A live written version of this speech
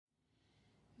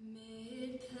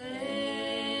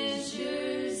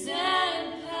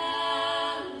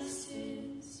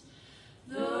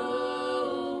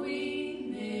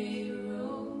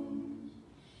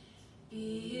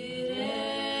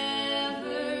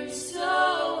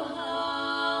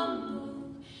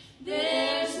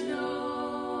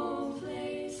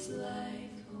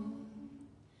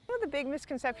big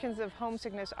misconceptions of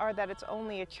homesickness are that it's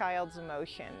only a child's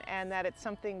emotion and that it's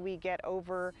something we get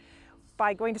over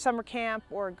by going to summer camp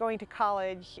or going to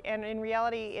college. And in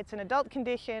reality, it's an adult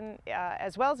condition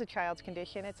as well as a child's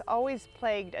condition. It's always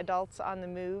plagued adults on the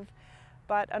move.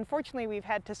 But unfortunately, we've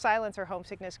had to silence our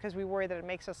homesickness because we worry that it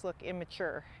makes us look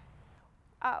immature.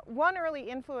 One early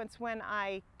influence when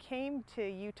I came to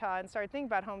Utah and started thinking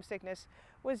about homesickness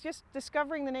was just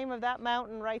discovering the name of that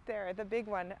mountain right there, the big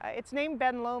one. It's named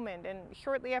Ben Lomond, and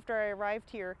shortly after I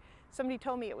arrived here, somebody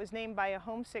told me it was named by a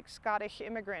homesick Scottish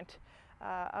immigrant,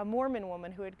 a Mormon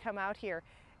woman who had come out here.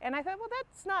 And I thought, well,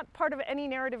 that's not part of any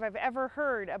narrative I've ever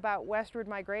heard about westward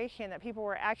migration, that people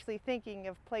were actually thinking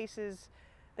of places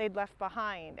they'd left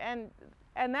behind.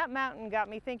 And that mountain got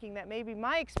me thinking that maybe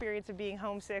my experience of being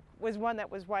homesick was one that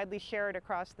was widely shared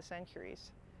across the centuries.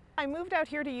 I moved out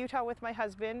here to Utah with my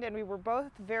husband, and we were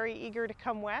both very eager to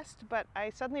come west, but I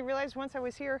suddenly realized once I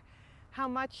was here how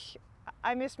much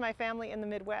I missed my family in the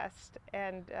Midwest.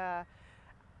 And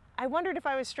I wondered if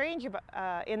I was strange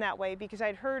in that way, because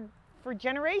I'd heard for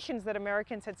generations that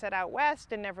Americans had set out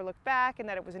west and never looked back, and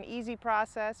that it was an easy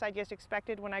process. I just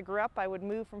expected when I grew up I would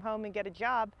move from home and get a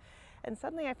job. And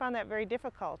suddenly I found that very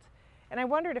difficult. And I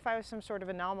wondered if I was some sort of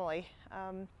anomaly.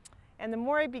 And the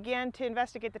more I began to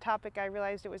investigate the topic, I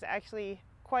realized it was actually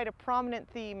quite a prominent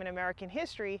theme in American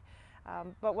history,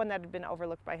 but one that had been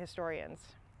overlooked by historians.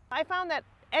 I found that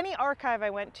any archive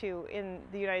I went to in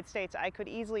the United States, I could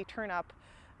easily turn up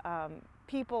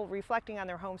people reflecting on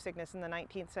their homesickness in the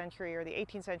 19th century or the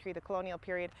 18th century, the colonial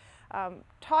period,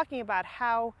 talking about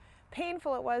how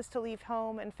painful it was to leave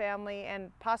home and family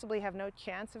and possibly have no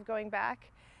chance of going back,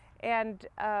 and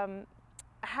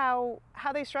how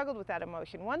they struggled with that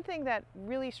emotion. One thing that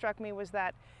really struck me was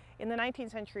that in the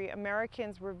 19th century,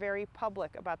 Americans were very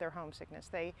public about their homesickness.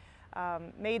 They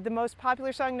made the most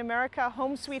popular song in America,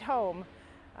 Home Sweet Home.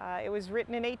 It was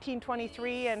written in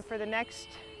 1823, and for the next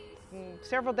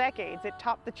several decades it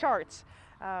topped the charts.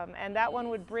 And that one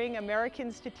would bring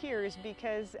Americans to tears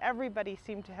because everybody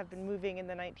seemed to have been moving in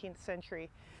the 19th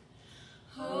century.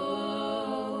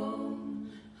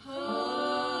 Home,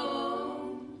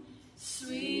 home,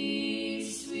 sweet,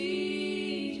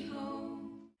 sweet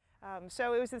home.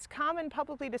 So it was this common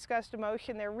publicly discussed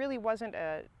emotion. There really wasn't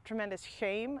a tremendous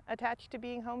shame attached to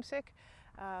being homesick.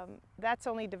 That's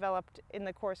only developed in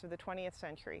the course of the 20th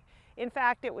century. In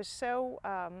fact, it was so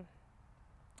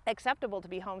acceptable to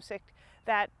be homesick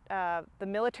that the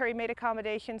military made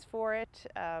accommodations for it.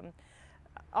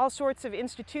 All sorts of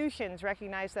institutions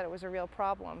recognized that it was a real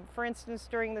problem. For instance,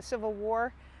 during the Civil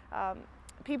War,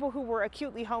 people who were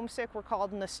acutely homesick were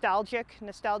called nostalgic.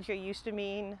 Nostalgia used to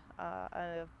mean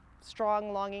a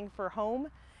strong longing for home,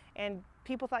 and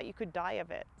people thought you could die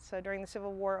of it. So during the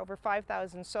Civil War, over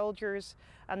 5,000 soldiers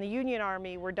on the Union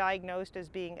Army were diagnosed as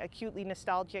being acutely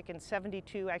nostalgic, and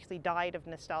 72 actually died of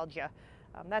nostalgia.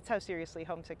 That's how seriously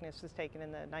homesickness was taken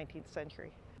in the 19th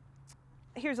century.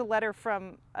 Here's a letter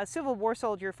from a Civil War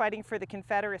soldier fighting for the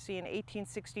Confederacy in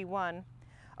 1861.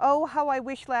 "Oh, how I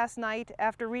wish last night,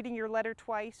 after reading your letter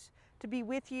twice, to be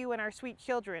with you and our sweet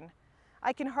children.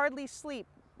 I can hardly sleep.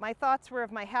 My thoughts were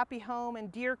of my happy home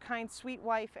and dear, kind, sweet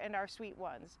wife and our sweet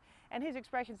ones." And his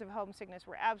expressions of homesickness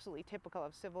were absolutely typical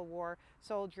of Civil War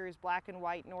soldiers, black and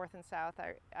white, North and South.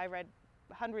 I read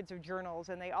hundreds of journals,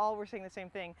 and they all were saying the same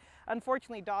thing.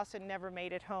 Unfortunately, Dawson never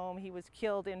made it home. He was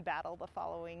killed in battle the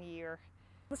following year.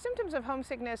 The symptoms of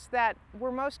homesickness that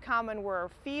were most common were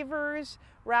fevers,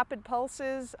 rapid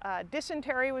pulses,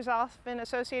 dysentery was often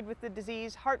associated with the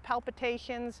disease, heart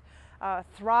palpitations,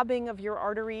 throbbing of your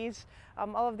arteries.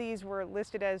 All of these were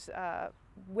listed as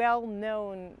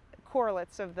well-known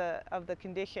correlates of the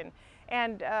condition.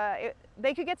 And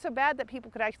they could get so bad that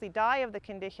people could actually die of the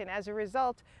condition. As a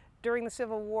result, during the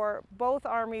Civil War, both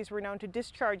armies were known to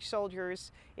discharge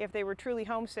soldiers if they were truly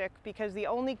homesick, because the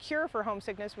only cure for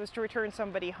homesickness was to return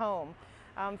somebody home.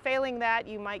 Failing that,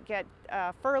 you might get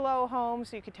furlough home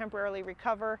so you could temporarily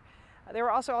recover. There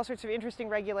were also all sorts of interesting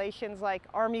regulations, like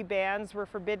army bands were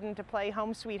forbidden to play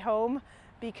Home Sweet Home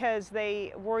because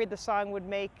they worried the song would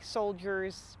make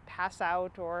soldiers pass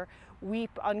out or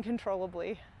weep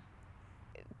uncontrollably.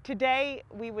 Today,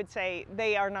 we would say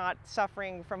they are not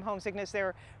suffering from homesickness. They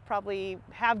probably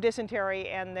have dysentery,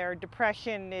 and their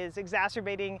depression is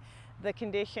exacerbating the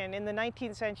condition. In the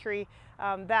 19th century,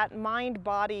 that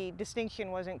mind-body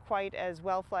distinction wasn't quite as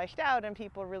well fleshed out, and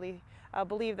people really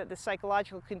believed that the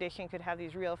psychological condition could have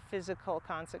these real physical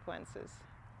consequences.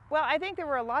 Well, I think there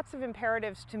were lots of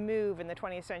imperatives to move in the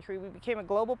 20th century. We became a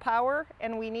global power,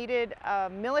 and we needed a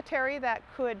military that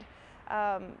could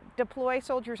deploy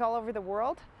soldiers all over the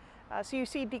world. So you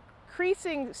see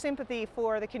increasing sympathy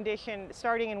for the condition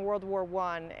starting in World War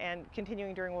I and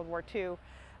continuing during World War II,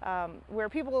 where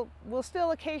people will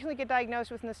still occasionally get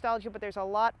diagnosed with nostalgia, but there's a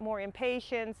lot more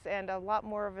impatience and a lot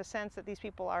more of a sense that these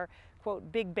people are,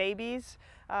 quote, big babies.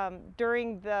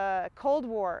 During the Cold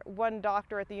War, one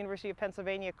doctor at the University of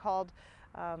Pennsylvania called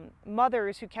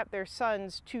mothers who kept their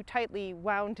sons too tightly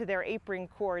wound to their apron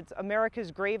cords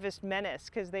America's gravest menace,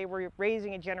 because they were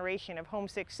raising a generation of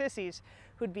homesick sissies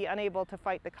who'd be unable to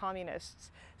fight the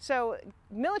communists. So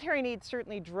military needs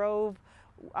certainly drove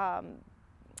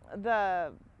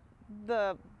the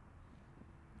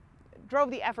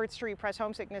efforts to repress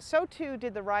homesickness. So too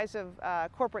did the rise of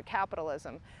corporate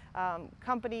capitalism.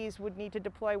 Companies would need to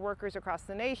deploy workers across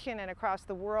the nation and across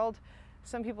the world.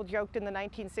 Some people joked in the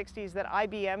 1960s that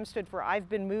IBM stood for I've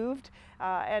been moved,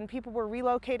 and people were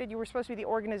relocated. You were supposed to be the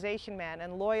organization man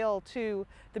and loyal to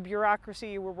the bureaucracy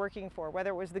you were working for, whether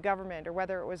it was the government or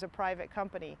whether it was a private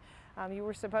company. You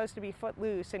were supposed to be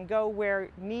footloose and go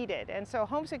where needed. And so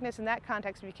homesickness in that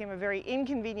context became a very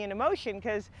inconvenient emotion,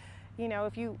 because you know,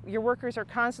 if your workers are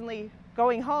constantly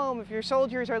going home, if your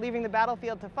soldiers are leaving the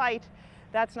battlefield to fight,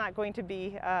 that's not going to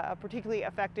be a particularly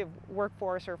effective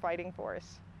workforce or fighting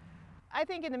force. I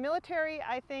think in the military,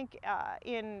 I think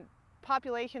in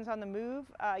populations on the move,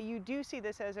 you do see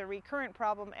this as a recurrent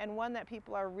problem, and one that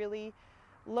people are really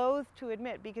loath to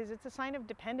admit, because it's a sign of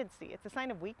dependency. It's a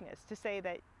sign of weakness to say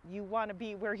that you want to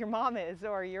be where your mom is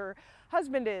or your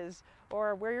husband is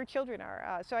or where your children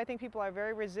are. So I think people are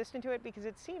very resistant to it because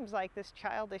it seems like this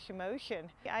childish emotion.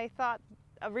 I thought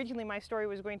originally my story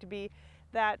was going to be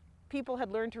that people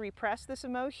had learned to repress this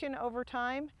emotion over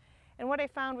time. And what I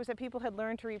found was that people had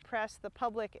learned to repress the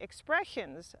public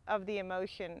expressions of the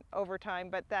emotion over time,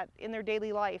 but that in their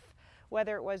daily life,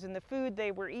 whether it was in the food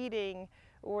they were eating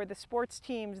or the sports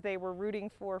teams they were rooting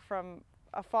for from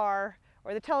afar,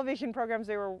 or the television programs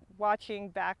they were watching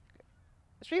back,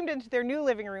 streamed into their new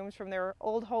living rooms from their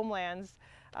old homelands,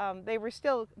 they were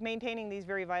still maintaining these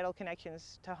very vital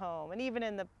connections to home. And even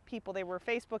in the people they were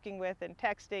Facebooking with and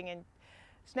texting and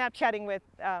Snapchatting with,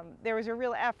 there was a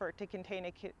real effort to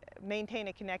maintain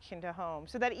a connection to home.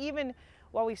 So that even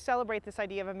while we celebrate this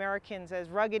idea of Americans as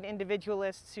rugged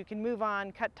individualists who can move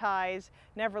on, cut ties,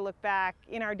 never look back,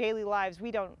 in our daily lives we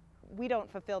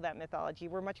don't fulfill that mythology.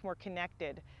 We're much more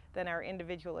connected than our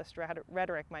individualist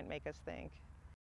rhetoric might make us think.